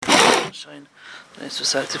Okay,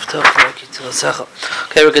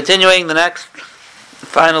 we're continuing the next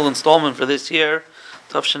final installment for this year,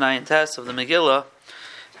 Tavshanai Test of the Megillah,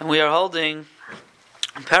 and we are holding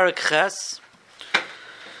Perek Ches.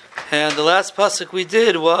 And the last pasuk we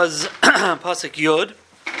did was pasuk Yud.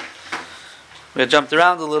 We had jumped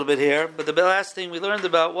around a little bit here, but the last thing we learned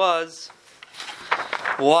about was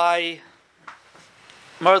why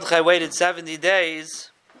Mordechai waited 70 days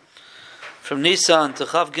from Nisan to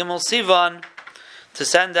Chav Gimel Sivan to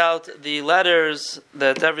send out the letters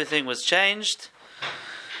that everything was changed.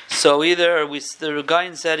 So the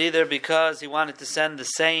Regain said either because he wanted to send the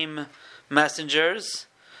same messengers,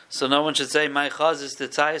 so no one should say, my chaz is the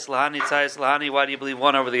Tzayis Lahani, why do you believe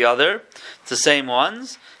one over the other? It's the same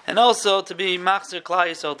ones. And also to be Machzer Klal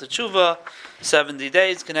Yisrael to Tshuva, 70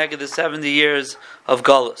 days, connected to 70 years of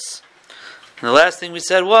Galus. And the last thing we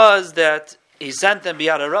said was that he sent them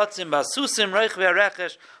Biyad Haratzim, Basusim, Reich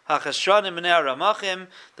Ve'arechesh, HaChashranim, B'nei HaRamachim.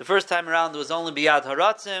 The first time around it was only Biyad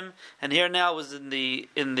Haratzim, and here now it was in the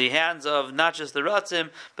hands of not just the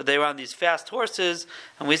Ratzim, but they were on these fast horses.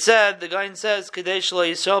 And we said, the guy says, Kadesh Lo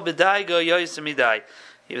Yisrael B'dai Go Yoysim Idai.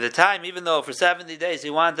 The time, even though for 70 days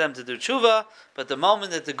he wanted them to do tshuva, but the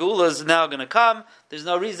moment that the Gula is now going to come, there's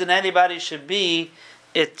no reason anybody should be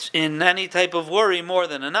in any type of worry more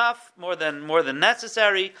than enough, more than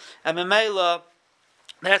necessary. And Memela,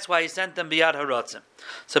 that's why he sent them Biyad Haratzim.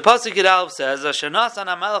 So Pasuk Yud says, Asher nasan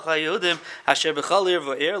hamelech haYehudim asher b'chol ir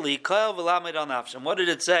v'ir li'koel v'lamed al nafshem. What did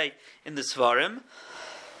it say in the Svarim?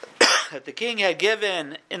 That the king had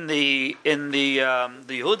given in the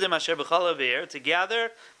Yehudim asher b'chol ir to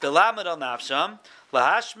gather v'lamed al nafshem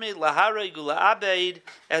lahashmid lahareg ula'abeid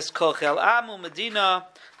es kochel amu medina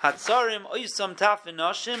hatzarim oisam tafin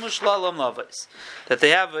noshim u'shlalam lavais. That they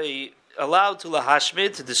have allowed to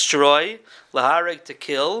lahashmid, to destroy, lahareg, to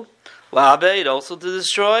kill, la'abeid, also to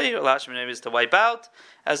destroy, lahashmid maybe is to wipe out,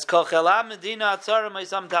 as kochelam medina atzarim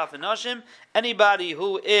oisam tafin noshim, anybody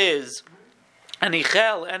who is any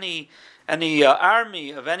chel, any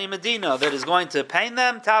army of any medina that is going to pain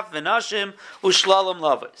them, tafin noshim u'shlalam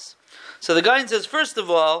lavais. So the guy says, first of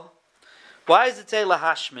all, why does it say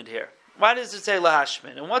lahashmid here? Why does it say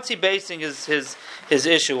lahashmid? And what's he basing his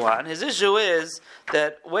issue on? His issue is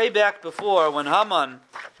that way back before, when Haman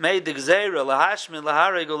made the gzeira lahashmid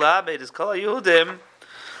lahareg ula'abed is kol Yehudim,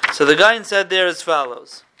 so the guy said there as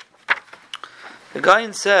follows. The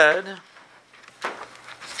guy said,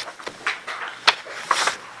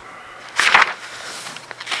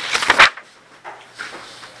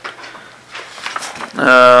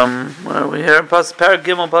 where are we here? Perek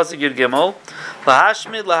Gimel, Pasuk Yud Gimel.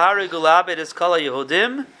 Lahashmid lahareg ula'abed is kol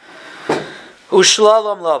Yehudim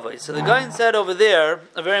u'shlalam lavai. So the guy said over there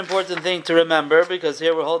a very important thing to remember, because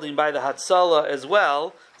here we're holding by the Hatzalah as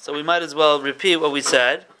well, so we might as well repeat what we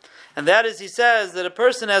said. And that is, he says that a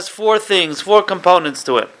person has four components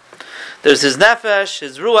to him. There's his nefesh,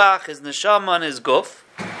 his ruach, his neshama, and his guf.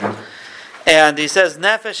 And he says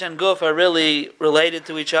nefesh and guf are really related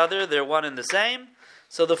to each other. They're one and the same.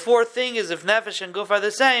 So the fourth thing is, if nefesh and guf are the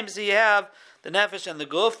same, so you have the nefesh and the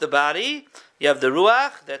guf, the body. You have the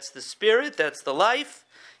ruach, that's the spirit, that's the life.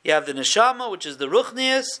 You have the neshama, which is the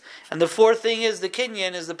ruchnius. And the fourth thing is the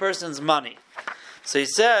kinyan, is the person's money. So he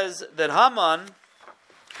says that Haman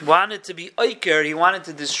wanted to be oiker, he wanted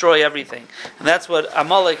to destroy everything. And that's what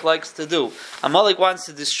Amalek likes to do. Amalek wants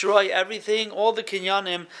to destroy everything, all the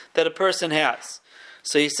kinyanim that a person has.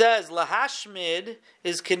 So he says, lahashmid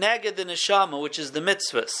is keneged the neshama, which is the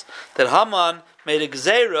mitzvahs. That Haman made a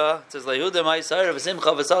gzeira, it says, lahudim ha'isayra v'simcha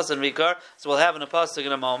v'sasan v'ikar, so we'll have in a pasuk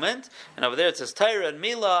in a moment. And over there it says, Torah and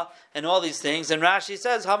Milah, and all these things. And Rashi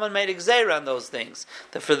says, Haman made a gzeira on those things.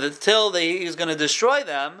 That till he's going to destroy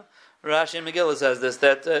them, Rashi and Megillah says this,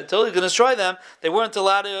 that till he's going to destroy them, they weren't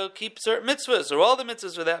allowed to keep certain mitzvahs, or all the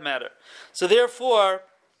mitzvahs for that matter. So therefore,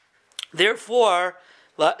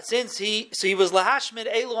 since he was lahashmid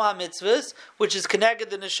elu ha-mitzvahs, which is keneged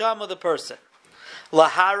the neshama of the person.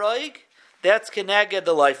 Laharoig, that's keneged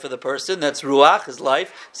the life of the person, that's ruach, his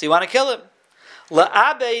life, so you want to kill him.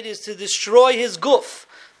 La'abed is to destroy his guf.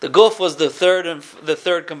 The guf was the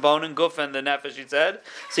third component, guf and the nefesh, he said.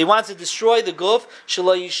 So he wants to destroy the guf.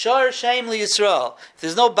 Shelo yishar shem li Yisrael. If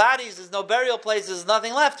there's no bodies, there's no burial places, there's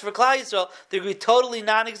nothing left for Klal Yisrael. They're going to be totally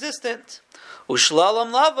non-existent.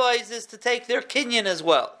 Ushlalam lavais is to take their kinyan as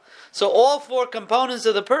well. So all four components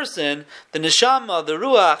of the person, the neshama, the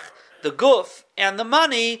ruach, the guf, and the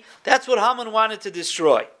money, that's what Haman wanted to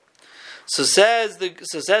destroy. So says the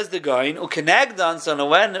guy, ukenegdan. So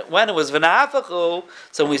when it was v'na'afachu,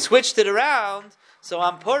 so we switched it around. So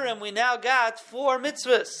on Purim we now got 4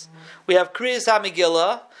 mitzvahs. We have Kriyas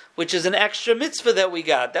HaMegillah, which is an extra mitzvah that we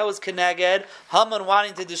got. That was Keneged, Haman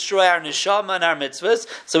wanting to destroy our neshama and our mitzvahs.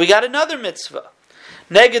 So we got another mitzvah.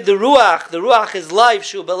 Neged the ruach is life,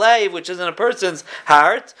 shu belev, which is in a person's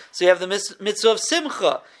heart. So you have the mitzvah of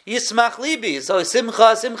simcha, yismach libi. So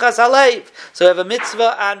simchas halev. So you have a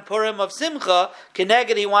mitzvah on Purim of simcha.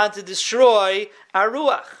 Keneged, he wanted to destroy our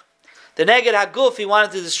ruach. The neged haguf, he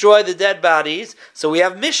wanted to destroy the dead bodies. So we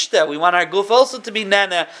have mishta. We want our guf also to be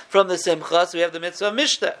nana from the simcha. So we have the mitzvah of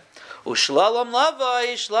mishta. Ushlalam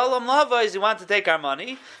lavais, he wanted to take our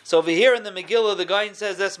money. So over here in the Megillah, the guy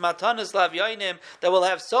says this matanas lav yoinim, that will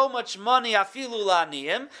have so much money afilu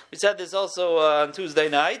laniyim. We said this also on Tuesday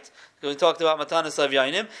night. We talked about matanas lav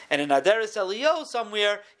yoinim, and in Aderes Eliyahu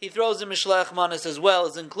somewhere he throws in mishlech manas as well,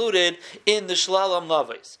 is included in the shlalam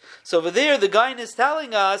lavais. So over there, the guy is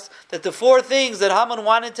telling us that the four things that Haman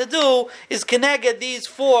wanted to do is connect these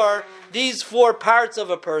four parts of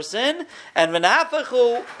a person, and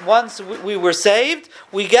v'nafachu, once we were saved,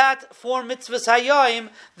 we got 4 mitzvahs hayayim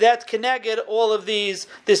that connected all of this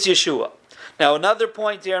Yeshua. Now another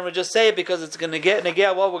point here, and we'll just say it because it's going to get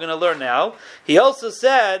what we're going to learn now. He also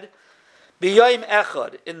said, b'yayim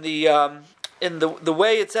echad, in the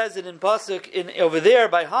way it says it in pasuk over there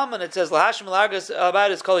by Haman, it says lahashim largas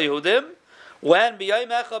abayis kol Yehudim. When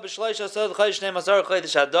b'yayim echad b'shleish asad chayish neim asar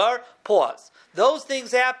chayish adar, pause. Those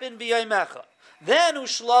things happen b'yayim echad. Then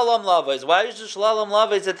ushlalam lavais. Why is ushlalam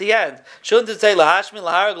lavais at the end? Shouldn't it say lahashmi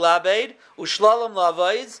laharag labeid ushlalam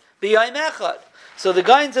lavais b'yayim echad? So the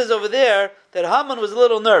guy says over there that Haman was a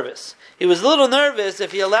little nervous. He was a little nervous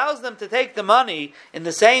if he allows them to take the money in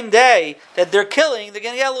the same day that they're killing, they're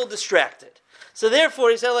going to get a little distracted. So therefore,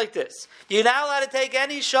 he said like this: you're not allowed to take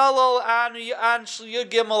any shalol on Yud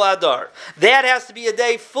Gimel Adar. That has to be a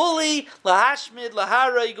day fully lahashmid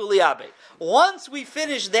lahara iguliabe. Once we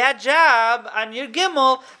finish that job on Yud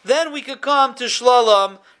Gimel, then we could come to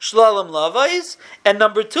shlalom lavais. And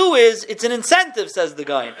number 2 is, it's an incentive, says the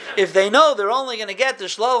guy. If they know they're only going to get to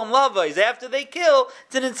shlalom lavais after they kill,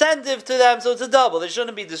 it's an incentive to them, so it's a double. They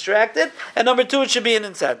shouldn't be distracted. And number 2, it should be an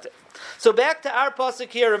incentive. So back to our pasuk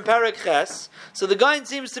here in Perek Ches. So the guy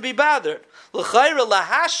seems to be bothered. L'chayra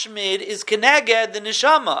lahashmid is keneged the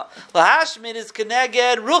neshama. Lahashmid is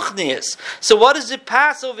keneged ruchnius. So what does it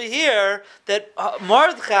pass over here that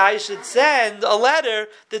Mordechai should send a letter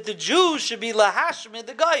that the Jews should be lahashmid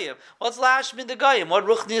the goyim? What's lahashmid the goyim? What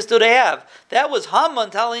ruchnius do they have? That was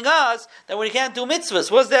Haman telling us that we can't do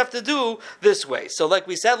mitzvahs. What does they have to do this way? So like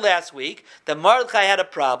we said last week, that Mordechai had a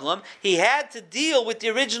problem. He had to deal with the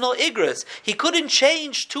original igros. He couldn't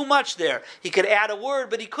change too much there. He could add a word,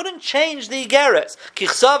 but he couldn't change the igeres.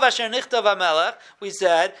 Kichsav asher nichtav hamelech, we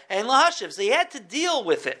said, and lahashiv. So he had to deal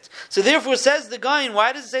with it. So therefore says the guy,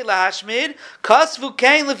 why does it say lahashmid? Kasvu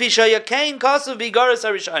kain lefishaya kain kasvu bigaras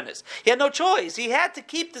harishanis. He had no choice. He had to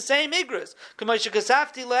keep the same igros. K'moshe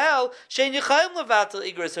kasafti lehel shein yichayim levatel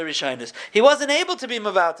igros harishanis. He wasn't able to be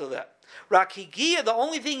mevatel that. Rakigia, the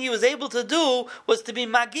only thing he was able to do was to be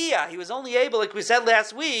magia. He was only able, like we said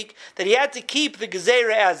last week, that he had to keep the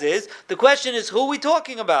gezerah as is. The question is, who are we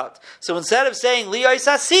talking about? So instead of saying liyos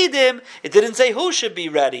hasidim, it didn't say who should be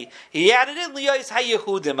ready. He added in liyos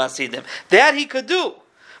hayehudim hasidim. That he could do.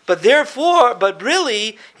 But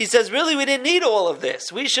really, he says, really, we didn't need all of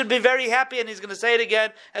this. We should be very happy, and he's going to say it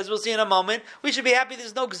again, as we'll see in a moment. We should be happy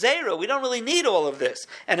there's no gzeira. We don't really need all of this.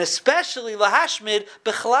 And especially lahashmid,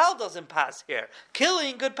 bechlal doesn't pass here.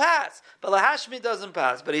 Killing could pass, but lahashmid doesn't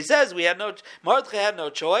pass. But he says, Mordechai had no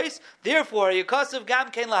choice, therefore, yikosav gam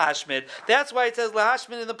kein lahashmid. That's why it says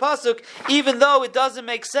lahashmid in the pasuk, even though it doesn't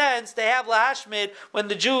make sense to have lahashmid when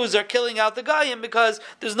the Jews are killing out the Goyim, because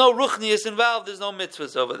there's no ruchnius involved, there's no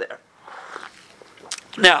mitzvahs over there.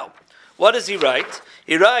 Now, what does he write?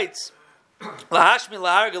 He writes, "Lahashmi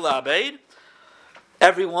lahar galabeid."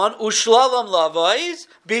 Everyone, ushlalam lavais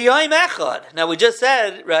b'yayim echad. Now we just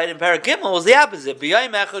said, right, in Perek Gimel was the opposite.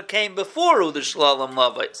 B'yayim echad came before the shlalam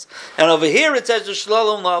lavais, and over here it says the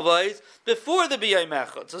shlalam lavais before the b'yayim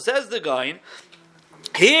echad. So says the guy.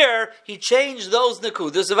 Here, he changed those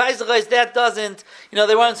nekudas. That doesn't,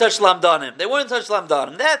 they weren't such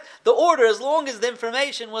lamdanim. That, the order, as long as the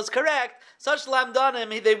information was correct, such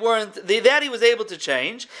lamdanim, they weren't, that he was able to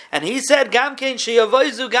change. And he said, Gamkein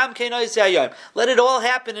sheyavoizu, Gamkein oisayayim. Let it all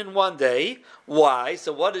happen in one day. Why?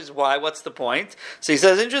 So what is why? What's the point? So he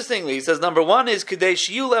says, interestingly, he says, number 1 is K'dei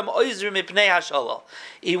shiyulem oizrim mipnei hashalal.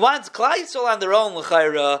 He wants Klal Yisrael on their own,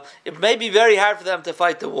 l'chayra. It may be very hard for them to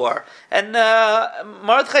fight the war. And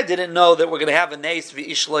Mordechai didn't know that we're going to have a nes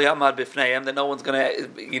v'ish lo yamad b'fneihem, that no one's going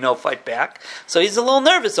to, fight back. So he's a little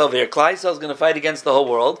nervous over here. Klal Yisrael is going to fight against the whole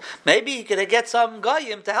world. Maybe he could get some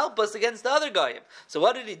goyim to help us against the other goyim. So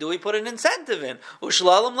what did he do? He put an incentive in.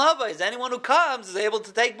 Ushlalem lavais. Anyone who comes is able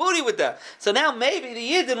to take booty with them. So now maybe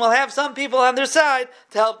the Yidden will have some people on their side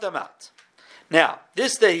to help them out. Now,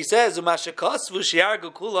 this that he says,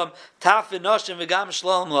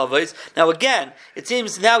 now again, it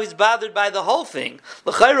seems now he's bothered by the whole thing.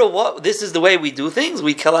 This is the way we do things.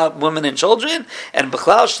 We kill out women and children, and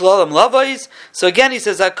so again he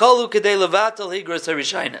says,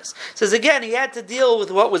 says again, he had to deal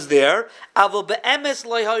with what was there. Mordechai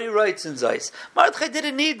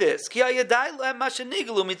didn't need this.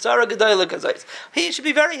 He should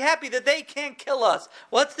be very happy that they can't kill us.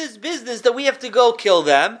 What's this business that we have to go kill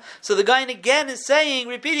them? So the guy again is saying,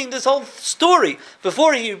 repeating this whole story.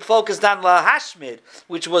 Before he focused on La Hashmid,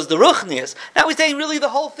 which was the Ruchnias. Now he's saying really the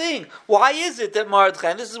whole thing. Why is it that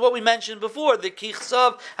Mordechai, and this is what we mentioned before, the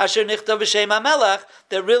Kichsav Asher Nichtav B'Shem HaMelech,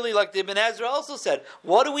 that really, like the Ibn Ezra also said,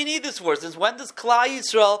 what do we need this for? Since when does Klal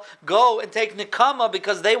Yisrael go and take Nekama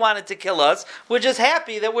because they wanted to kill us? We're just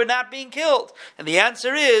happy that we're not being killed. And the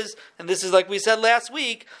answer is, and this is like we said last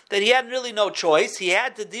week, that he had really no choice. He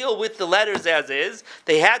had to deal with the letters as is.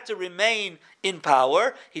 They had to remain in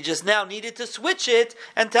power. He just now needed to switch it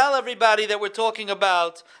and tell everybody that we're talking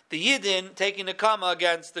about the Yidden taking the Kama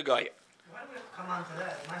against the Goyim. Why do we have to come on to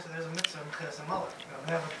that? There's a mitzvah in Ches HaMalek.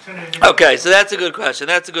 We have opportunity to Okay, so that's a good question.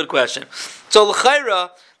 So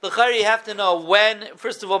l'chayra, you have to know when.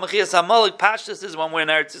 First of all, Megillas HaMalek Pashtus is when we're in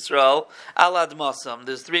Eretz Yisrael. Alad Masam.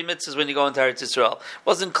 There's 3 mitzvahs when you go into Eretz Yisrael.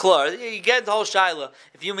 Wasn't clear. You get the whole shaila.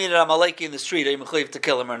 If you meet an Amaleki in the street, are you mechuyev to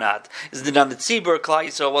kill him or not? Is it on the tzibur? Klal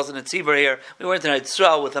Yisrael wasn't a tzibur here. We went to Eretz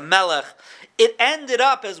Yisrael with a melech. It ended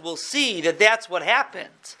up, as we'll see, that's what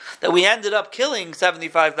happened. That we ended up killing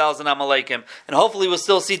 75,000 Amalekim. And hopefully we'll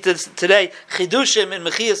still see today Chidushim in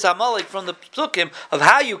Megillas HaMalek from the Psukim of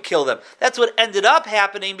how you kill them. That's what ended up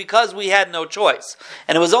happening because we had no choice.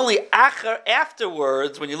 And it was only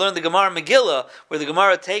afterwards, when you learn the Gemara Megillah, where the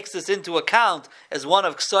Gemara takes this into account as one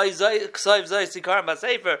of Ksayv Zay Sikar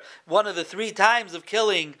Basefer, one of the 3 times of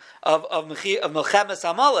killing of Melchemes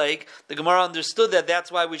Amalek, the Gemara understood that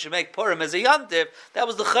that's why we should make Purim as a Yantiv. That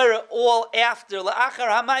was the Chayra all after La'achar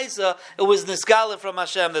HaMaisa. It was Niskala from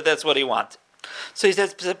Hashem that's what he wanted. So he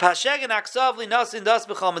says, Pashegan Aksav Li Nasin Das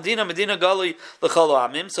B'chal Medina Medina Gali L'chol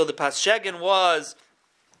Amim. So the Pashegan was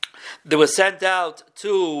sent out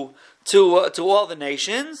to all the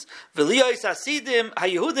nations.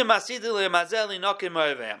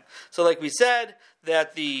 So like we said,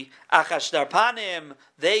 that the Achashdarpanim,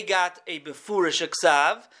 they got a befurish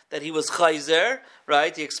aksav, that he was chayzer,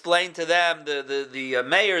 right? He explained to them, the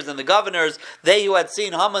mayors and the governors, they who had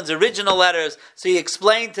seen Haman's original letters, so he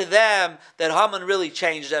explained to them that Haman really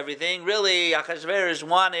changed everything. Really, Achashverosh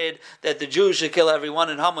wanted that the Jews should kill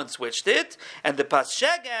everyone, and Haman switched it. And the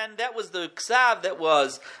Pashegan, that was the ksav that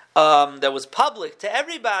was public to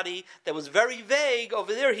everybody, that was very vague.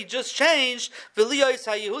 Over there, he just changed that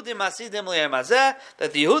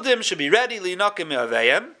the Yehudim should be ready linokim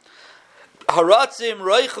me'aveyim. Haratzim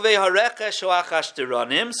roichvei harechesh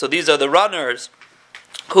hoachashteranim. So these are the runners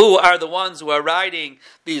who are the ones who are riding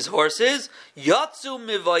these horses. Yatzu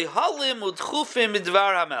mivayhalim udchufim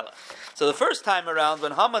midvar hamelech. So the first time around,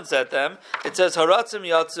 when Haman said them, it says haratzim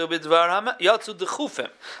yatzu midvar yatzu dechufim.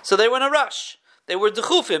 So they were in a rush. They were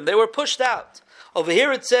dechufim. They were pushed out. Over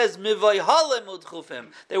here it says mivayhalim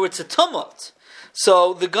udchufim. They were tumult.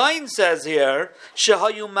 So the Gaon says here,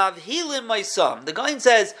 shehayu mavhilim ma'isam. The Gaon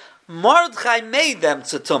says Mordechai made them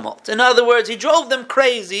to tumult. In other words, he drove them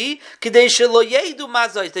crazy. They shouldn't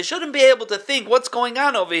be able to think what's going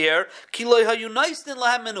on over here. He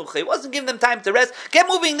wasn't giving them time to rest. Get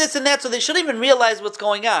moving this and that, so they shouldn't even realize what's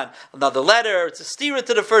going on. Another letter, it's a steerer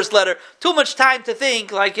to the first letter. Too much time to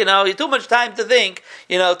think, too much time to think,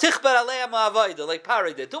 like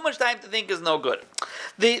Pari did. Too much time to think is no good.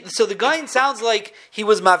 So the guy sounds like he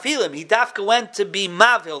was mavhilim. He dafka went to be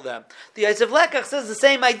mavhil them. The Yosef Lekach says the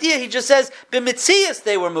same idea. He just says, b'mitzias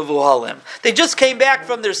they were mevuhalim. They just came back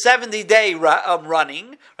from their 70-day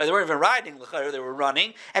running. Right? They weren't even riding, they were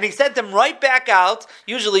running. And he sent them right back out.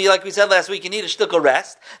 Usually, like we said last week, you need a shtuk of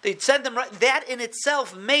rest. They sent them right. That in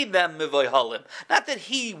itself made them mevuhalim. Not that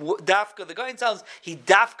he dafka, the guy sounds, he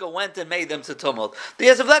dafka went and made them to tumult. The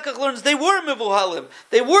Yosef Lekach learns they were mevuhalim.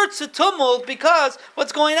 They were to tumult because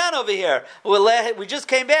what's going on over here? We just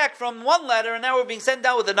came back from one letter and now we're being sent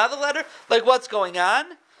down with another letter. Like what's going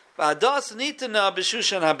on? And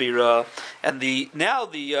the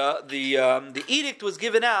edict was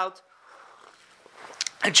given out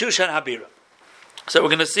in Shushan Habira. So we're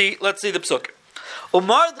going to see. Let's see the psukim.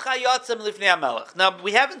 Now,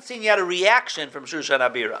 we haven't seen yet a reaction from Shushan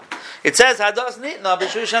Abira. It says, Hadas Nitna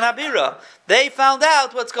b'Shushan Abira. They found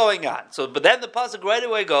out what's going on. But then the pasuk right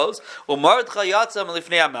away goes, He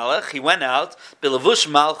went out, Bilavush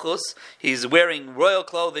Malchus, he's wearing royal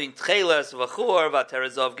clothing, Tcheles, Vachur,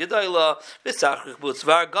 Vaterazov Gedoyla, V'sachrich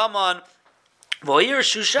Butzvar Gaman,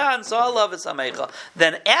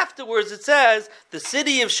 then afterwards it says the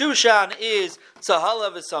city of Shushan is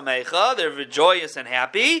Tzahala v'Samecha, they're joyous and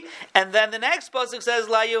happy, and then the next pasuk says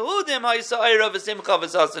La Yehudim ha'Yisa'ira v'Simcha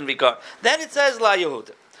v'Sasin v'Kar. Then it says La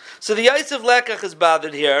Yehudim. So the Yosef Lekach is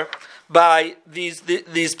bothered here by these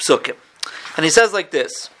psukim, and he says like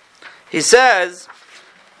this. He says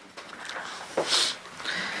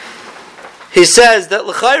that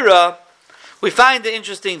l'chayra we find the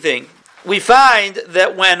interesting thing. We find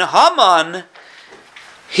that when Haman,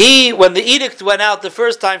 when the edict went out the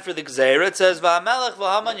first time for the Gzeira, it says, V'hamelech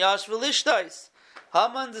v'Haman yash v'lishtais.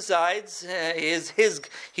 Haman decides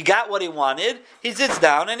he got what he wanted, he sits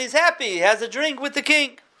down and he's happy, he has a drink with the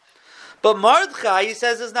king. But Mordechai, he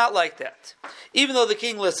says, is not like that. Even though the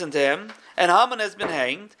king listened to him, and Haman has been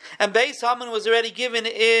hanged, and Beis Haman was already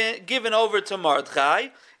given over to Mordechai,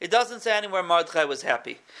 it doesn't say anywhere Mordechai was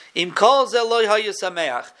happy. Im kol ze lo hayu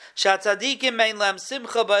sameach, shatzadikim mein lam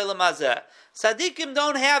simcha ba'olam hazeh. Tzadikim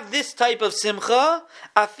don't have this type of simcha,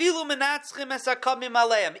 afilu menatzchim es hakamim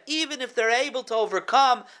aleim. Even if they're able to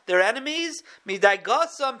overcome their enemies, midai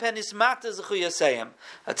gosam penismata zechu yaseyim.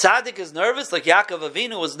 A tzadik is nervous, like Yaakov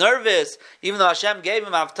Avinu was nervous, even though Hashem gave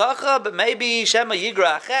him avtacha, but maybe Shema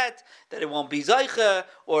yigra achet, that it won't be Zaycha,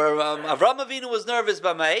 or Avram Avinu was nervous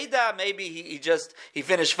by Ma'eda, maybe he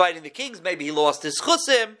finished fighting the kings, maybe he lost his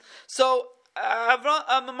chusim, so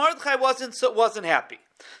Mordechai wasn't happy.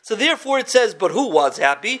 So therefore it says, but who was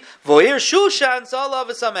happy? Vo'ir Shushan Salav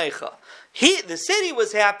Samecha. The city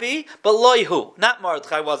was happy, but Loihu, not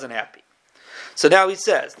Mordechai, wasn't happy. So now he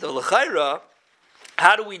says, the L'chaira,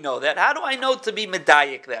 how do we know that? How do I know to be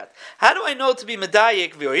medayik that? How do I know to be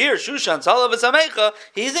medayik? Here, Shushan, Salav Samecha.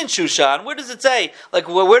 He's in Shushan. Where does it say? Like,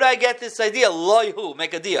 where do I get this idea? Loihu,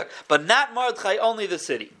 make a diak, but not Mordechai, only the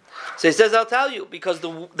city. So he says, I'll tell you, because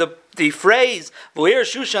the phrase "V'ir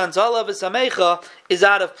Shushan Salav Samecha" is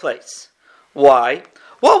out of place. Why?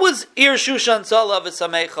 What was Ir Shushan Salav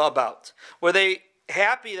Samecha about? Were they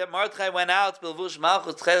happy that Mordechai went out, Bilvush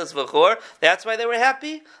Malchus Tcheles V'chor? That's why they were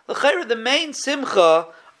happy? The main simcha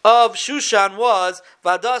of Shushan was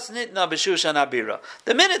Vadas Nitna b'Shushan Abira.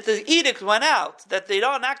 The minute the edict went out that they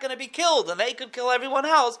are not going to be killed and they could kill everyone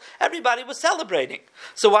else, everybody was celebrating.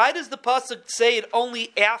 So why does the pasuk say it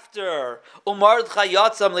only after Mordechai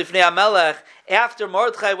Yatzam Lifnei HaMelech, after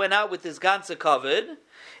Mordechai went out with his ganze kavod?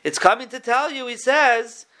 It's coming to tell you. He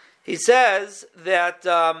says that.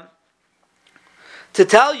 To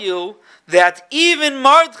tell you that even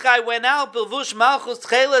Mordechai went out, Bilvush Malchus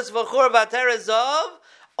Tcheles V'chor Vaterazov,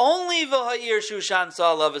 only V'ha'ir Shushan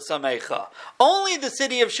Salav Samecha. Only the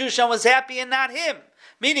city of Shushan was happy and not him.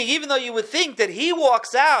 Meaning, even though you would think that he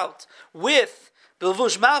walks out with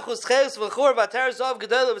Bilvush Malchus Tcheles V'chor Vaterazov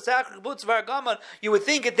Gedoyla V'sachrich Butzvar Gaman, you would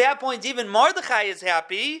think at that point even Mordechai is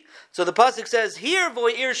happy. So the pasuk says here,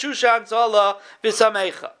 V'ha'ir Shushan Salav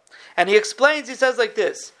Samecha. And he explains, he says like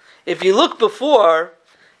this. If you look before,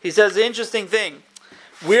 he says the interesting thing,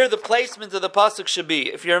 where the placement of the pasuk should be.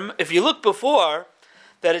 If you look before,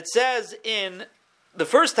 that it says in the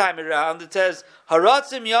first time around, it says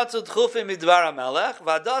Haratzim Yatzud Chufim Midvar HaMelech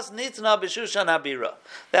Vadas Nitna b'Shushan Abira.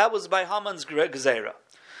 That was by Haman's Gezeira.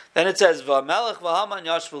 Then it says V'Melech v'Haman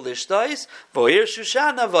Yashvu Lishtais V'Ir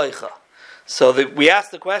Shushan Avaycha. So we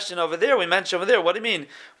asked the question over there, we mentioned over there, what do you mean?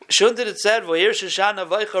 Shouldn't it have said V'Ir Shushan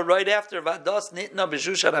Avaycha right after Vadas Nitna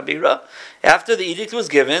b'Shushan Abira? After the edict was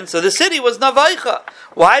given, so the city was Navaycha.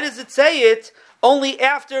 Why does it say it only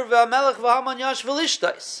after V'Melech v'Haman Yash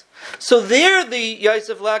V'Lishtais? So there the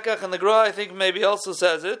Yosef Lakach and the Gra, I think maybe also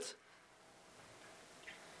says it.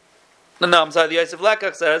 No, I'm sorry, the Yosef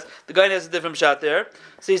Lakach says, the guy has a different shot there.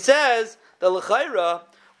 So he says, the L'chaira,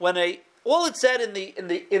 all it said in the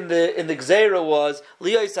Gzeira was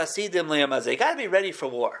Liyos Hasidim Liyamazeh. Got to be ready for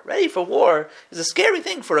war. Ready for war is a scary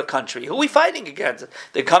thing for a country. Who are we fighting against?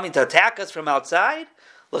 They're coming to attack us from outside.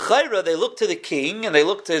 L'chaira, they look to the king and they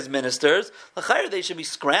look to his ministers. L'chaira, they should be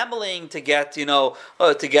scrambling to get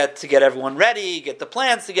everyone ready, get the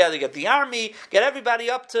plans together, get the army, get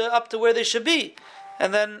everybody up to where they should be.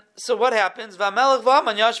 And then, so what happens? V'amelech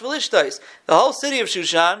v'haman yash v'lishtais. The whole city of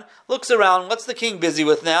Shushan looks around. What's the king busy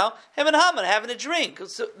with now? Him and Haman having a drink.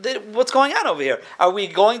 So what's going on over here? Are we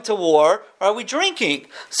going to war or are we drinking?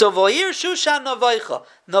 So v'yir Shushan navaycha.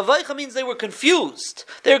 Navaycha means they were confused.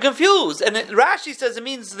 They were confused. And Rashi says it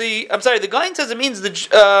means the Gaon says it means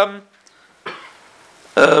the...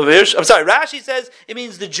 Rashi says it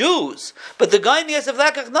means the Jews, but the Gaon Yosef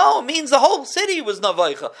Lekach, no, it means the whole city was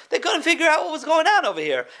Navaycha. They couldn't figure out what was going on over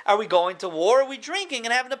here. Are we going to war? Are we drinking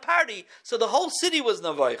and having a party? So the whole city was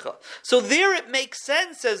Navaycha. So there it makes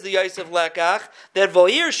sense, says the Yosef Lekach, that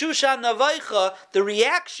Vo'ir Shushan Navaycha, the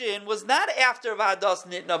reaction was not after Vadas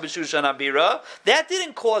Nitna B'Shushan Abira. That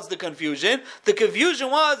didn't cause the confusion. The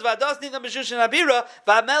confusion was Vadas Nitna B'Shushan Abira,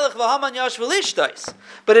 V'amelech v'haman yash v'lishtais.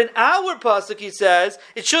 But in our pasuk he says,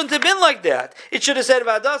 it shouldn't have been like that. It should have said,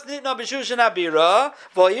 "Vadas nitna b'shushan abira,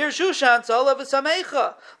 v'yir shushan tzala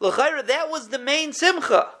v'samecha." L'chayra, that was the main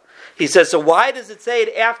simcha. He says, so why does it say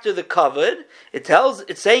it after the kavod?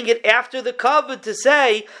 It's saying it after the kavod to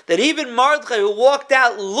say that even Mordechai, who walked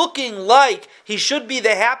out looking like he should be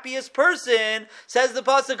the happiest person, says the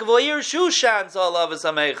pasuk, "V'yir shushan tzala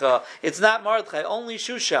v'samecha." It's not Mordechai, only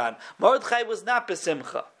Shushan. Mordechai was not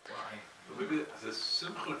besimcha. Maybe the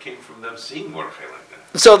simcha came from them seeing Mordechai like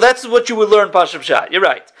that. So that's what you would learn Pashup Shah. You're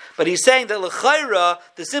right. But he's saying that l'chayra,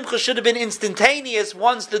 the simcha should have been instantaneous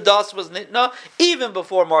once the das was nitna, even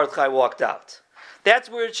before Mordechai walked out. That's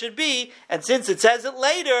where it should be, and since it says it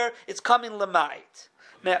later, it's coming lamait.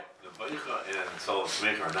 Now, the Vaycha and Tzala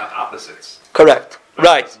V'samecha are not opposites. Correct. But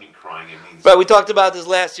right. It doesn't mean crying, it means... Right, we talked about this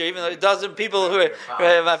last year, even though it doesn't, people who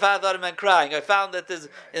my father thought it meant crying. I found that in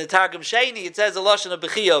the Targum Sheni, it says a lashon of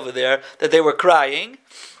Bechi over there, that they were crying,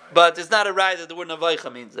 but it's not a right that the word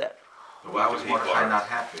Navaycha means that. Why was Mordechai not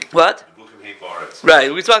happy? What? The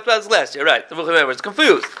Right, we talked about this last year, right. The Bukhim was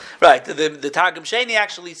confused. Right, the Targum Sheni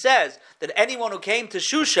actually says that anyone who came to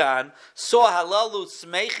Shushan saw halalu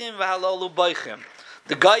smeichim v'halalu boichim.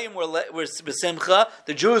 The Goyim were besimcha,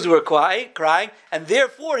 the Jews were crying, and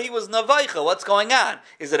therefore he was navaycha. What's going on?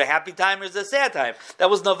 Is it a happy time or is it a sad time? That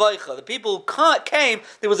was navaycha. The people who came,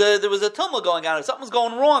 there was a tumult going on, something was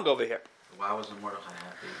going wrong over here. Why wasn't Mordechai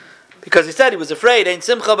happy? Because he said he was afraid. Ain't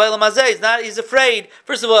simcha b'elam hazeh. He's afraid.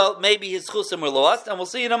 First of all, maybe his chusim were lost, and we'll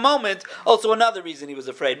see in a moment also another reason he was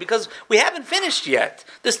afraid. Because we haven't finished yet.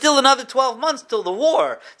 There's still another 12 months till the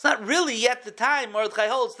war. It's not really yet the time Mordechai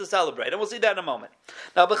holds to celebrate, and we'll see that in a moment.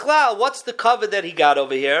 Now, Bechlal, what's the cover that he got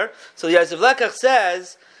over here? So Yosef Lekach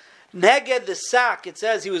says, Neged the sack, it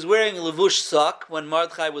says he was wearing a levush sak when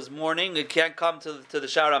Mordechai was mourning. He can't come to the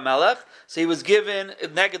Shara Melech. So he was given,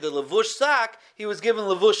 Neged the levush sak, he was given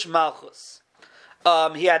levush malchus.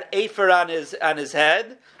 He had afer on his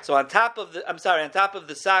head. So on top of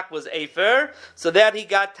the sack was afer. So that he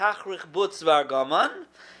got tachrich butz vargaman.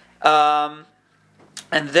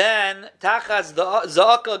 And then tachas the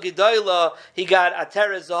za'aka gedoyla, he got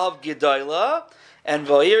atera zahav gedoyla. And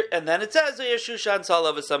then it says Shushan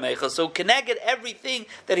Tzala V'samecha. So connected everything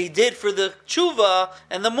that he did for the tshuva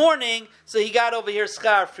in the morning, so he got over here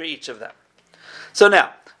schar for each of them. So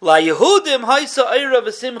now, La Yehudim Haisa Eira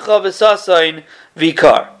V'simcha V'sasain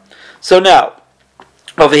Vikar. So now,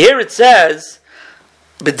 over here it says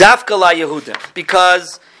B'dafka La Yehudim,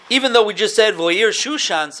 because even though we just said Vo'ir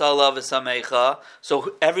Shushan Tzala V'samecha,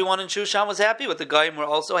 so everyone in Shushan was happy, but the Goyim were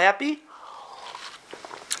also happy.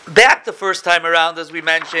 Back the first time around, as we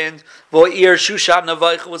mentioned, Vo'ir Shushan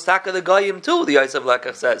Navaycha was Taka the Goyim too, the Yosef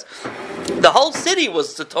Lekach says. The whole city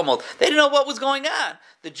was to tumult. They didn't know what was going on.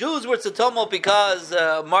 The Jews were to tumult because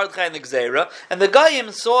Mordechai and the Gzeira, and the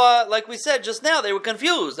Goyim saw, like we said just now, they were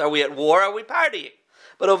confused. Are we at war? Are we partying?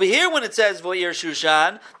 But over here, when it says Vo'ir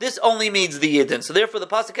Shushan, this only means the Yidden. So therefore, the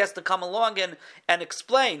pasuk has to come along and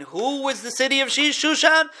explain who was the city of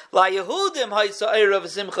Shushan. La Yehudim Haisa Eira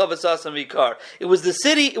V'simcha V'sasam Vikar. It was the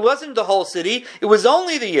city. It wasn't the whole city. It was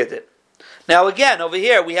only the Yidden. Now again, over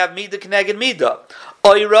here we have Midah Keneged Midah.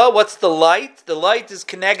 Oira, what's the light? The light is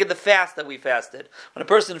Keneged the fast that we fasted. When a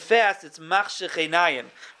person fasts, it's Machshech Einayim.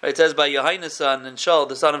 Right? It says by Yohaina's son and Shaul,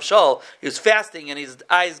 the son of Shaul, he was fasting and his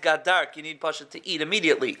eyes got dark. You need Pasha to eat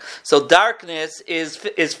immediately. So darkness is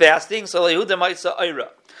fasting. So Yehudim Haisa Oira.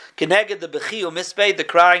 Keneged the Bechiu Misbeid, the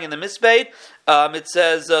crying in the Misbeid. It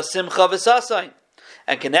says Simcha V'sasain.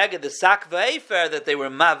 And Keneged the sak v'efer, that they were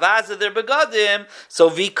mavaza their begadim. So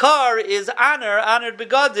vikar is honored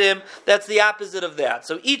begadim. That's the opposite of that.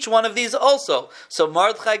 So each one of these also. So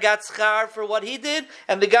Mordechai got schar for what he did,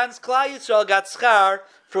 and the Gans Klal Yisrael got schar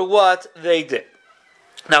for what they did.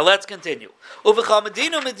 Now let's continue. Uv'chal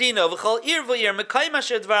medina uv'chal ir v'ir mekayim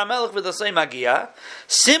asher dvar hamelech v'dasei Megillah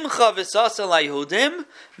simcha v'sasa laYehudim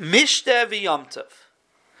mishteh v'yomtov.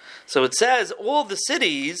 So it says all the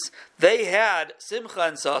cities, they had Simcha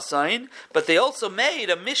and Sasain, but they also made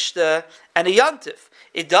a Mishta and a Yantif.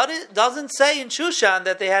 It doesn't say in Shushan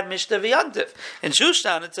that they had Mishta v'Yantif. In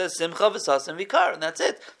Shushan it says Simcha v'Sasain v'Kar, and that's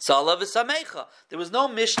it. Sala v'Samecha. There was no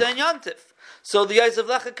Mishta and Yantif. So the Yosef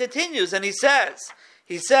Lecha continues, and he says,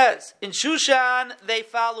 in Shushan they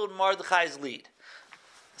followed Mordechai's lead.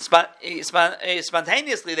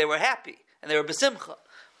 Spontaneously they were happy, and they were besimcha.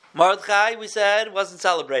 Mordechai, we said, wasn't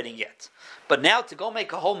celebrating yet. But now to go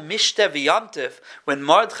make a whole Mishta v'Yantif when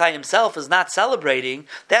Mordechai himself is not celebrating,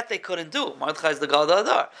 that they couldn't do. Mordechai is the God of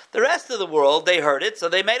Adar. The rest of the world, they heard it, so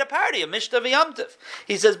they made a party, a Mishta v'Yantif.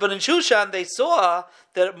 He says, but in Shushan they saw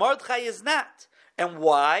that Mordechai is not. And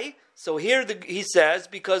why? So here he says,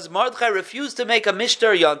 because Mordechai refused to make a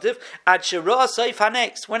Mishta Yantif, at Shirah Seif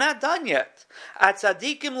Hanex. We're not done yet. At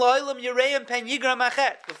Tzadikim Lo'ilam Yereim Pen Yigram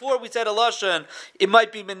Achet. Before we said a Lashon, it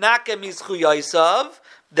might be Menakem Yizchu Yaisav,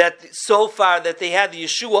 that so far that they had the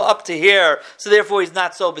Yeshua up to here, so therefore he's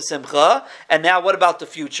not so besimcha. And now what about the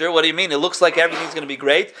future? What do you mean? It looks like everything's going to be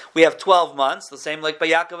great. We have 12 months, the same like by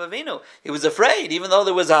Yaakov Avinu. He was afraid, even though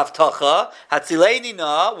there was Haftacha, Hatzilei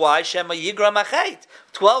na, why Shema Yigram Achet?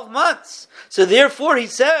 12 months. So therefore he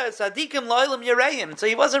says, Sadikim Lo'ilam Yereim. So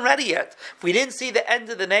he wasn't ready yet. If we didn't see the end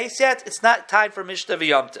of the Nes yet, it's not time for Mishta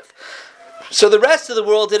v'Yomtiv. So the rest of the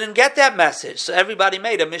world didn't get that message. So everybody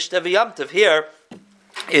made a Mishta v'Yomtiv here.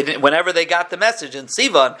 Whenever they got the message in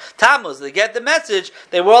Sivan, Tammuz, they get the message,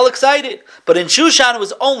 they were all excited. But in Shushan it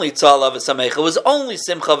was only Tzala v'Samecha, it was only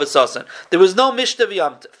Simcha v'Sasan. There was no Mishta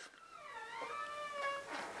v'Yomtiv.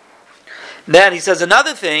 Then he says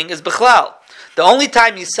another thing is Bechlal. The only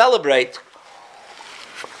time you celebrate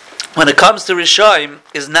when it comes to Rishoim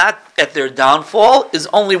is not at their downfall, is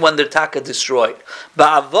only when they're taka destroyed.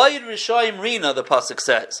 Ba'avoid Rishoim Rina, the pasuk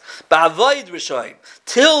says. Ba'avoid Rishoim.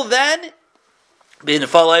 Till then, Bin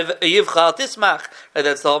Fal Yivchal Tismach.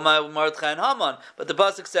 That's the whole Mordechai and Haman. But the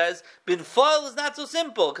pasuk says, Bin Fal is not so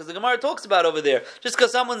simple, because the Gemara talks about over there. Just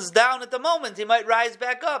because someone's down at the moment, he might rise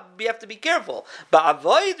back up. You have to be careful.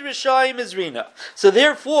 Ba'avoid Rishoim is Rina. So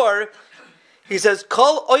therefore, he says,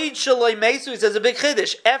 Kol oid shaloi mesu, he says a big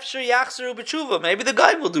chiddush, Efshir yachseru b'tshuva, maybe the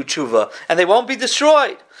guy will do tshuva, and they won't be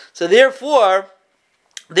destroyed. So therefore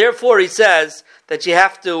he says that you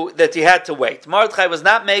had to wait. Mordechai was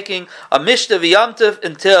not making a Mishta v'Yomtiv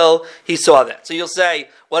until he saw that. So you'll say,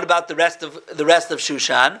 what about the rest of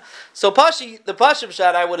Shushan? So the Pashim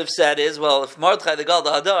Shad I would have said is, well, if Mordechai the Gal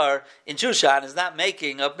Hadar in Shushan is not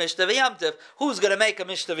making a Mishta v'Yomtiv, who's going to make a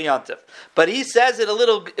Mishta v'Yomtiv? But he says it a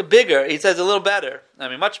little bigger. He says a little better.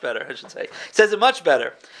 Much better, I should say. He says it much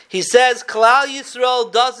better. He says, Klal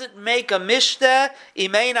Yisrael doesn't make a Mishta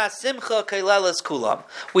imeina simcha keilelas kulam.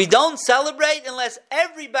 We don't celebrate unless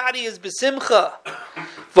everybody is besimcha.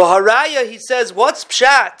 V'haraya, he says, what's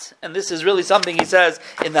pshat? And this is really something he says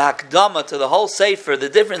in the Hakdama to the whole Sefer, the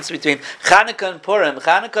difference between Chanukah and Purim.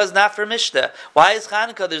 Chanukah is not for Mishta. Why is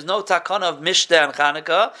Chanukah? There's no takana of Mishta and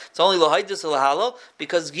Chanukah. It's only L'haydus L'halo,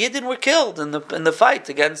 because Yidden were killed in the fight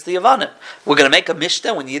against the Yavanim. We're going to make a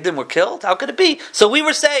Mishta when Yidden were killed? How could it be? So we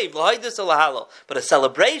were saved, L'haydus L'halo. But a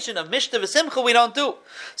celebration of Mishta v'Simcha we don't do.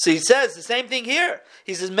 So he says the same thing here.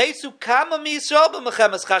 He says, Meisu kama miYisrael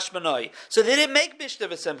b'mechemes chashmanoi. So they didn't make Mishta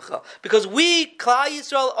v'Simcha. Because we, Klal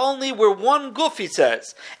Yisrael, only were one guf, he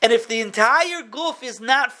says. And if the entire guf is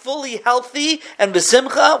not fully healthy and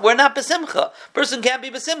besimcha, we're not besimcha. Person can't be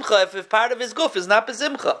besimcha if part of his guf is not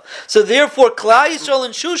besimcha. So therefore, Klal Yisrael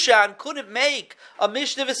and Shushan couldn't make a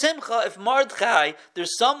Mishnah v'Simcha if Mordechai,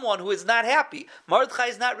 there's someone who is not happy. Mordechai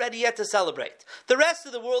is not ready yet to celebrate. The rest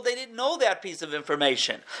of the world, they didn't know that piece of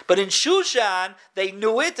information. But in Shushan, they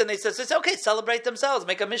knew it, and they said, okay, celebrate themselves,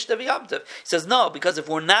 make a Mishnah v'Yomtiv. He says, no, because if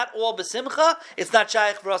we're not all besimcha, it's not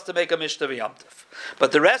shaykh for us to make a Mishnah v'Yomtiv.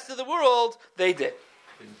 But the rest of the world, they did.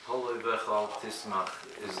 In Poloi Vechal Tismach,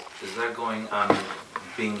 is that going on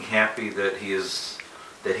being happy that he's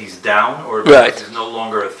down, or because he's no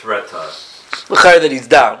longer a threat to us? L'chayr that he's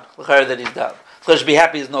down. So should be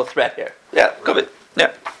happy there's no threat here. Yeah, come in.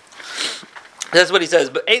 Yeah. That's what he says.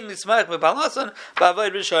 But ain't lismach b'palasan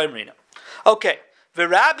b'avoid rishayim rina. Okay.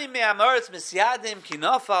 V'rabi me'amoritz misyadim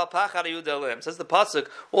kinofal pachar yudalim. Says the pasuk,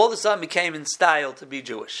 all of a sudden became in style to be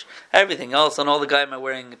Jewish. Everything else, and all the guys were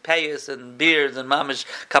wearing payas and beards and mamish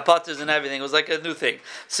kapatas and everything. It was like a new thing.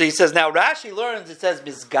 So he says, now Rashi learns, it says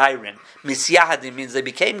misgairim. Misyadim means they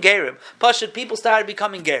became gerim. Pashut, people started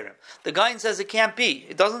becoming gerim. The guy says it can't be.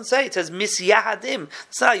 It doesn't say. It says misyadim.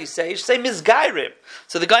 That's not how you say. You should say misgairim.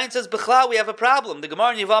 So the guy says, B'chla, we have a problem. The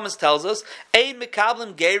Gemara in Yevamos tells us, Ein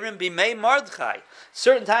mekablim gerim b'mei Mordechai.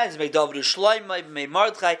 certain times, anytime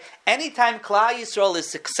Klal Yisrael is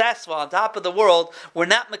successful on top of the world, we're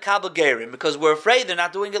not Mekabel Gerim, because we're afraid they're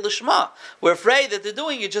not doing it Lishma. We're afraid that they're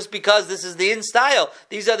doing it just because this is the in style.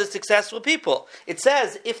 These are the successful people. It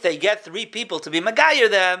says, if they get 3 people to be Megayer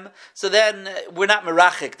them, so then we're not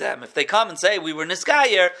Merachik them. If they come and say, we were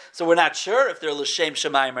Niskayer, so we're not sure if they're L'Shem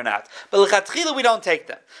Shemayim or not. But L'Chatchila, we don't take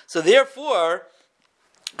them. So therefore,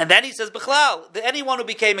 and then he says, B'chlal, anyone who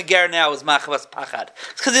became a ger now is machvas pachad.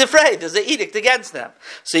 It's because he's afraid. There's an edict against them.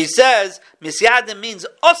 So he says, Misyadim means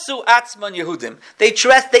osu atzman Yehudim. They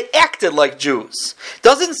acted like Jews. It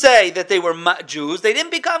doesn't say that they were Jews. They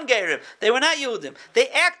didn't become gerim. They were not Yehudim. They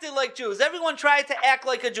acted like Jews. Everyone tried to act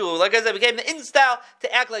like a Jew. Like I said, became the in-style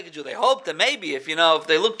to act like a Jew. They hoped that maybe, if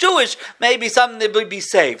they look Jewish, maybe something they would be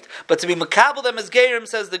saved. But to be makabel them as gerim,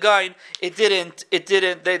 says the guy,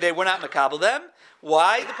 they were not makabel them.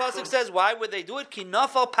 Why? The pasuk says, why would they do it? Ki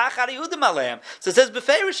nafal pachad Yehudim aleim. So it says,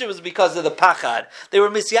 beferish it was because of the pachad. They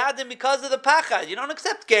were misyadim because of the pachad. You don't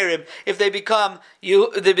accept gerim if they become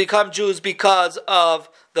Jews because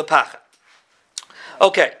of the pachad.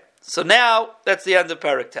 Okay, so now that's the end of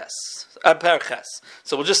Perek Ches.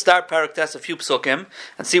 So we'll just start Perek Ches, a few psukim,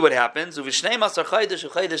 and see what happens. Uvishnei masar chaydesh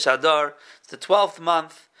u'chaydesh adar. It's the 12th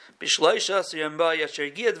month. This is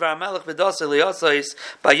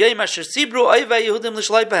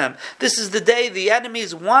the day the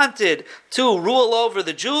enemies wanted to rule over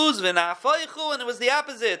the Jews, and it was the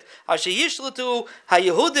opposite. The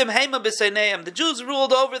Jews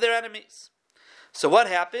ruled over their enemies. So what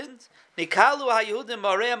happened?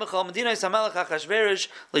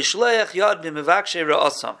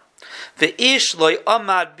 Ve'ish loy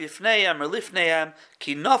amad bifneim or lifneim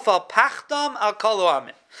ki nafal pachtam al kol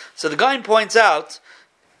ha'amim. So the guy points out,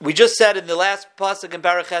 we just said in the last pasuk in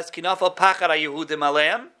Perek Ches, ki nafal pachad ha'Yehudim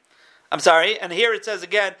aleim. I'm sorry, and here it says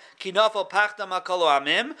again, ki nafal pachtam al kol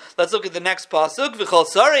ha'amim. Let's look at the next pasuk. V'chol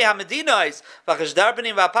sarei ha'medinais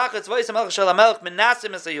v'chashdarbenim v'apachatz v'yisam al shel ha'melech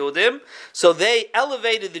menasim es ha'Yehudim. So they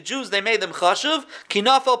elevated the Jews, they made them chashuv. Ki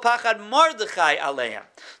nafal pachad Mordechai aleim.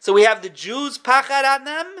 So we have the Jews pachad on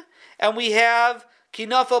them, and we have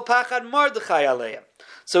kinafel pachad Mordechai aleim.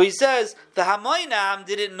 So he says the Hamoinam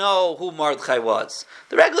didn't know who Mordechai was.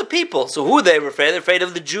 The regular people. So who they were afraid? They're afraid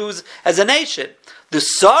of the Jews as a nation. The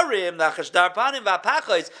Sarim, the Chashdarpanim,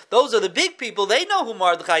 V'apachos, those are the big people. They know who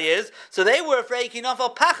Mordechai is, so they were afraid.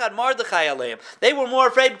 Kinafal pachad Mordechai aleim. They were more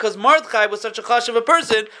afraid because Mordechai was such a chash of a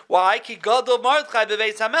person. Why? Ki gadol Mordechai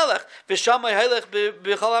beveis hamelech v'shamay halech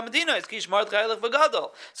b'chol hamedinos kish Mordechai halech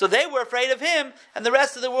v'gadol. So they were afraid of him, and the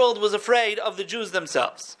rest of the world was afraid of the Jews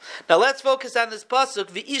themselves. Now let's focus on this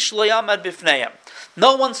pasuk. V'ish lo yamad b'fneim.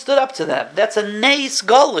 No one stood up to them. That's a neis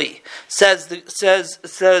goli, says the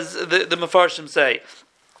Mefarshim say.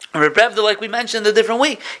 Rebbe, like we mentioned a different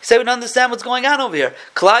week, he said we don't understand what's going on over here.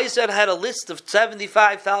 Klal Yisrael had a list of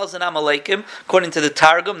 75,000 Amalekim, according to the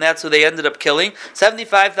Targum, that's who they ended up killing,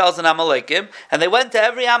 75,000 Amalekim, and they went to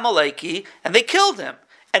every Amaleki, and they killed him.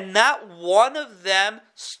 And not one of them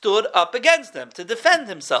stood up against them to defend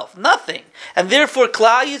himself. Nothing. And therefore,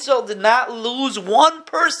 Klal Yisrael did not lose one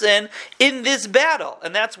person in this battle.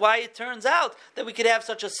 And that's why it turns out that we could have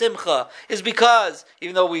such a simcha. Is because,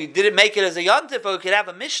 even though we didn't make it as a yontif, we could have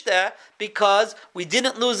a mishteh, because we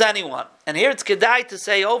didn't lose anyone. And here it's kedai to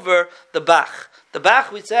say over the Bach. The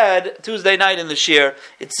Bach, we said Tuesday night in the Shir,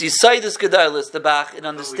 it's Yisaidus Gedalis, the Bach, in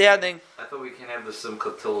understanding. I thought we can have the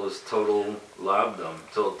Simcha till is total labdom,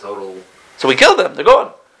 till total. So we killed them, they're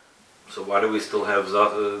gone. So why do we still have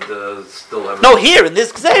No, here, in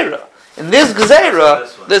this Gzeira. In this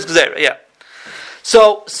Gzeira, yeah.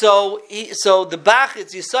 So the Bach,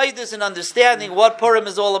 it's Yisaidus in understanding what Purim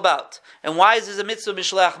is all about. And why is this a mitzvah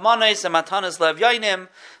mishlech manos and matanas lev yainim?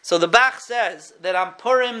 So the Bach says that on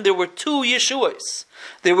Purim there were 2 Yeshuas.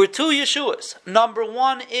 Number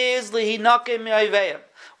 1 is lihinakim mi'ayveim.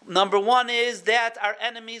 Number 1 is that our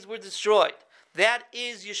enemies were destroyed. That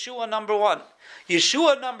is Yeshua number 1.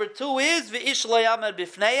 Yeshua number 2 is v'ish lo yamad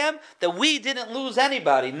bifneim, that we didn't lose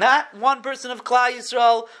anybody. Not one person of Klal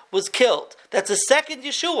Yisrael was killed. That's a second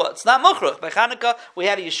Yeshua. It's not Muchruch. By Hanukkah we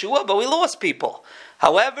had a Yeshua, but we lost people.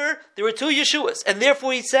 However, there were 2 Yeshuas, and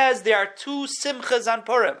therefore he says there are 2 simchas on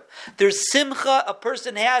Purim. There's simcha a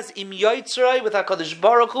person has im yotzroi with HaKadosh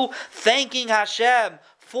Baruch Hu, thanking Hashem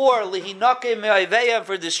for lihinake me'oveya,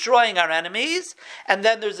 for destroying our enemies, and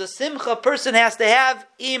then there's a simcha person has to have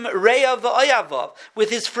im reya v'oyavav, with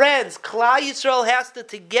his friends. Klal Yisrael has to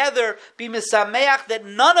together be misameach that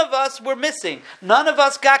none of us were missing, none of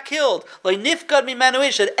us got killed. Lo nifkad mimenu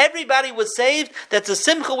ish, that everybody was saved. That's a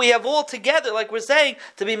simcha we have all together, like we're saying,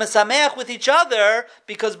 to be misameach with each other,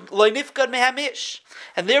 because lo nifkad mehamish.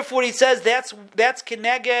 And therefore he says that's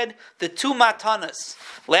keneged the two matanas.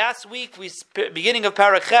 Last week, beginning of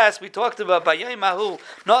Perek, we talked about Bayayim Mahu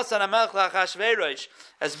Nosan Amelch Lachashverosh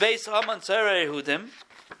as Beis Haman Tzarei Yehudim.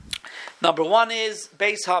 Number one is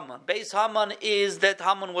Beis Haman. Beis Haman is that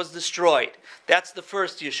Haman was destroyed. That's the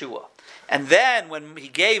first Yeshua. And then when he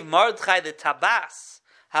gave Mordechai the Tabas,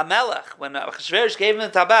 Hamelech, when Achashverosh gave him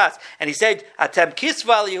the Tabas, and he said, "Atem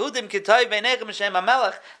kisval Yehudim kitayv beinechem Hashem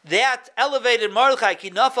Hamelech," that elevated Mordechai,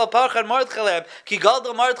 ki nafal parchan Mordechai, ki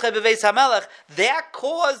galdo Mordechai beveis Hamelech. That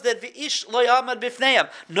caused that v'ish lo yamad bifneim.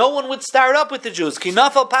 No one would start up with the Jews. Ki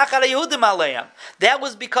nafal parchan Yehudim aleim. That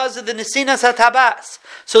was because of the Nesinas HaTabas.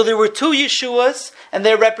 So there were two Yeshuas, and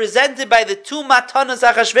they're represented by the two matanas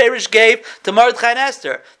Achashverosh gave to Mordechai and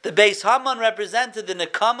Esther. The Beis Haman represented the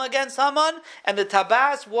Nekama against Haman, and the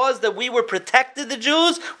Tabas was that we were protected, the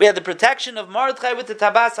Jews. We had the protection of Mordechai with the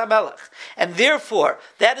Tabas HaMelech. And therefore,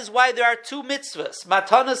 that is why there are two mitzvahs.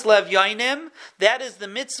 Matanas Lev Yoinim, that is the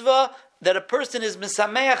mitzvah that a person is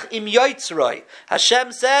misameach im yoitzroi.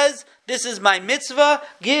 Hashem says, this is my mitzvah,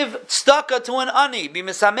 give tzedakah to an ani. Be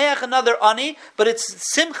misameach another ani, but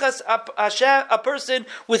it's simchas Hashem, a person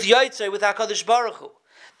with yoitzroi, with HaKadosh Baruch Hu.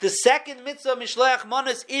 The second mitzvah, Mishleach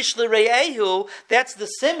Manas Ish L'Reyehu, that's the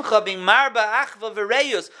simcha, being marba achva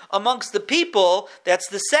v'reyus, amongst the people. That's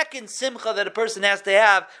the second simcha that a person has to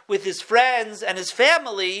have with his friends and his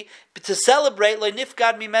family to celebrate Lo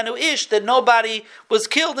Nifkad Mimenu Ish, that nobody was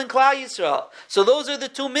killed in Klal Yisrael. So those are the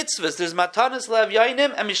two mitzvahs. There's Matanas Lev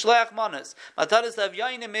Yoinim and Mishleach Manas. Matanas Lev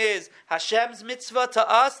Yoinim is Hashem's mitzvah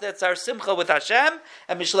to us, that's our simcha with Hashem,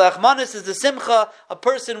 and Mishleach Manas is the simcha, a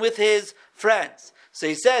person with his friends. So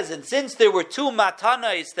he says, and since there were two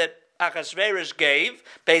matanos that Achashverosh gave,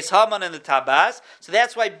 Beis Haman and the Tabas, so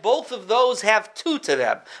that's why both of those have two to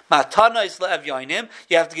them. Matanos le'evyoinim,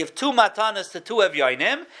 you have to give two matanos to two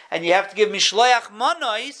evyoinim, and you have to give mishloach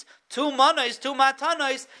manos, two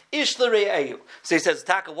matanos, ish l're'eyu. So he says,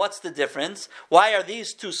 Taka, what's the difference? Why are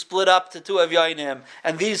these two split up to two evyoinim,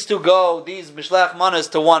 and these two go, these mishloach manos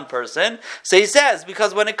to one person? So he says,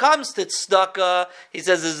 because when it comes to tzedakah, he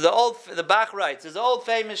says, the Bach writes, there's an old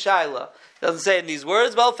famous shaila. Doesn't say in these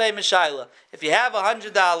words, well, famous shaila. If you have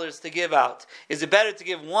 $100 to give out, is it better to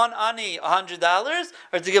give one ani $100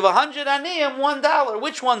 or to give 100 ani and $1?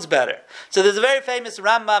 Which one's better? So there's a very famous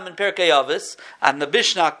Rambam in Perek Yavis and the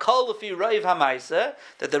Mishnah Kol Lefi Roiv Hamaisa,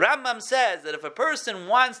 that the Rambam says that if a person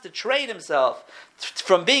wants to train himself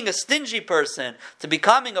from being a stingy person to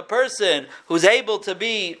becoming a person who's able to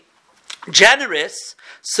be generous,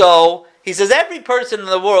 so he says every person in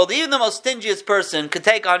the world, even the most stingiest person, could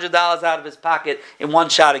take $100 out of his pocket in one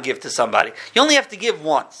shot and give to somebody. You only have to give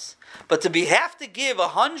once. But to have to give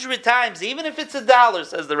 100 times, even if it's $1,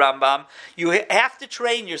 says the Rambam, you have to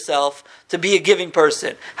train yourself to be a giving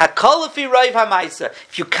person. Hakol lefi roiv hamaisa.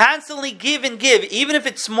 If you constantly give and give, even if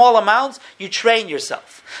it's small amounts, you train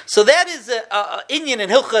yourself. So that is an inyan in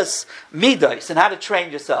Hilchas Midos and how to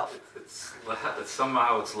train yourself.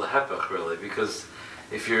 Somehow it's lehepech, really, because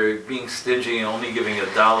if you're being stingy and only giving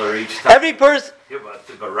 $1 each time, every person. Yeah, but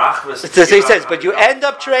the barachmas. He says, but you end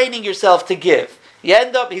up training yourself to give. You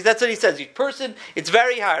end up. That's what he says. Each person, it's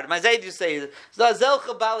very hard. My Zayd used to say,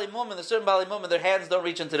 "Zelcha bali mum," and the certain bali mum, and their hands don't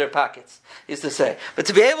reach into their pockets. He used to say, but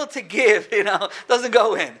to be able to give, doesn't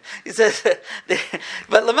go in. He says,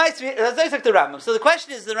 but lemais. Let's take the Rambam. So the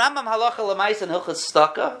question is, the Rambam halacha lemais and hilchas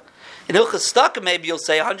staka. In Hilchas Staka, maybe you'll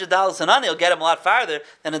say $100 an ani, you'll get him a lot farther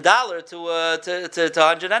than $1 to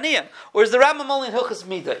 100 aniyim. Or is the Rambam only in Hilchas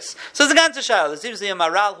Midos? So it's a ganze shayla. There seems to be a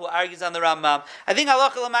Maral who argues on the Rambam. I think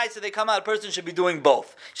halacha l'maisa, they come out, a person should be doing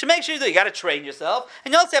both. You should make sure you do. You got to train yourself,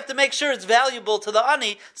 and you also have to make sure it's valuable to the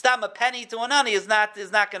ani. Stam a penny to an ani is not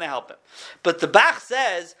going to help him. But the Bach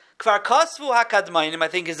says, Kvar kosvu hakadmainim, I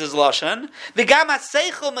think is his lashon. V'gam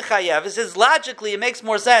haseichel mechayev. It says logically it makes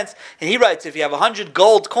more sense. And he writes, if you have 100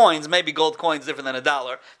 gold coins, maybe gold coins different than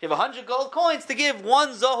 $1. You have 100 gold coins to give 1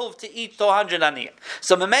 zohuv to each to 100 aniyim.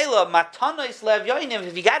 So memela matanos lev yoinim.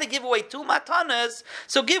 If you got to give away 2 matanos,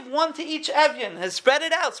 so give 1 to each evyan. Spread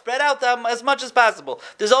it out as much as possible.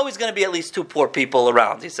 There's always going to be at least 2 poor people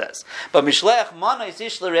around, he says. But mishlech manos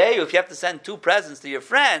ish l're'ehu, if you have to send 2 presents to your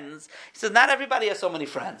friends, he says not everybody has so many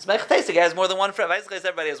friends. Mechatesik has more than 1 friend.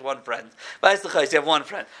 Everybody has 1 friend. You have 1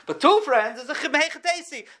 friend. But 2 friends is a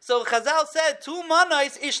mechatesi. So Chazal said 2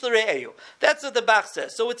 manos ish l're'ehu. That's what the Bach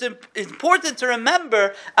says. So it's important to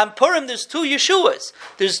remember on Purim there's 2 Yeshuas.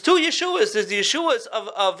 There's 2 Yeshuas. There's the Yeshuas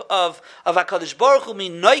of HaKadosh Baruch Hu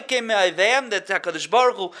min noikem me'avim, that HaKadosh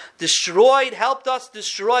Baruch Hu helped us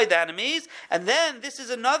destroy the enemies. And then this is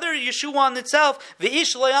another Yeshua on itself.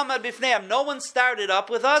 V'ish lo yamad bifneim. No one started up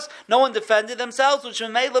with us. No one defended themselves, which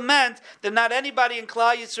meant that not anybody in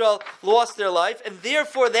Klal Yisrael lost their life, and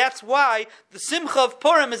therefore that's why the Simcha of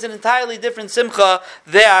Purim is an entirely different Simcha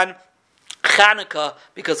than Chanukah,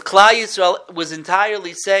 because Klal Yisrael was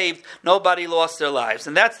entirely saved. Nobody lost their lives,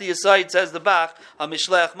 and that's the Yesod, says the Bach,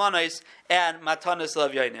 HaMishlech Manos and Matanos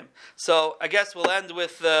Lav Yoinim. So I guess we'll end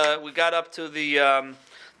with we got up to the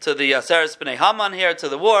Aseres B'nai Haman here, to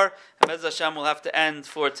the war. And Bez Hashem will have to end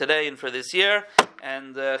for today and for this year.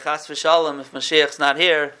 And Chas v'Shalom, if Mashiach's not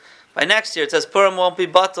here by next year, it says Purim won't be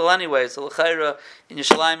batal anyway. So l'chayra in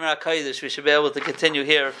Yerushalayim HaKodesh, we should be able to continue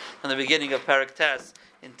here from the beginning of Perek Tes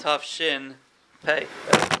in Tav Shin Pei.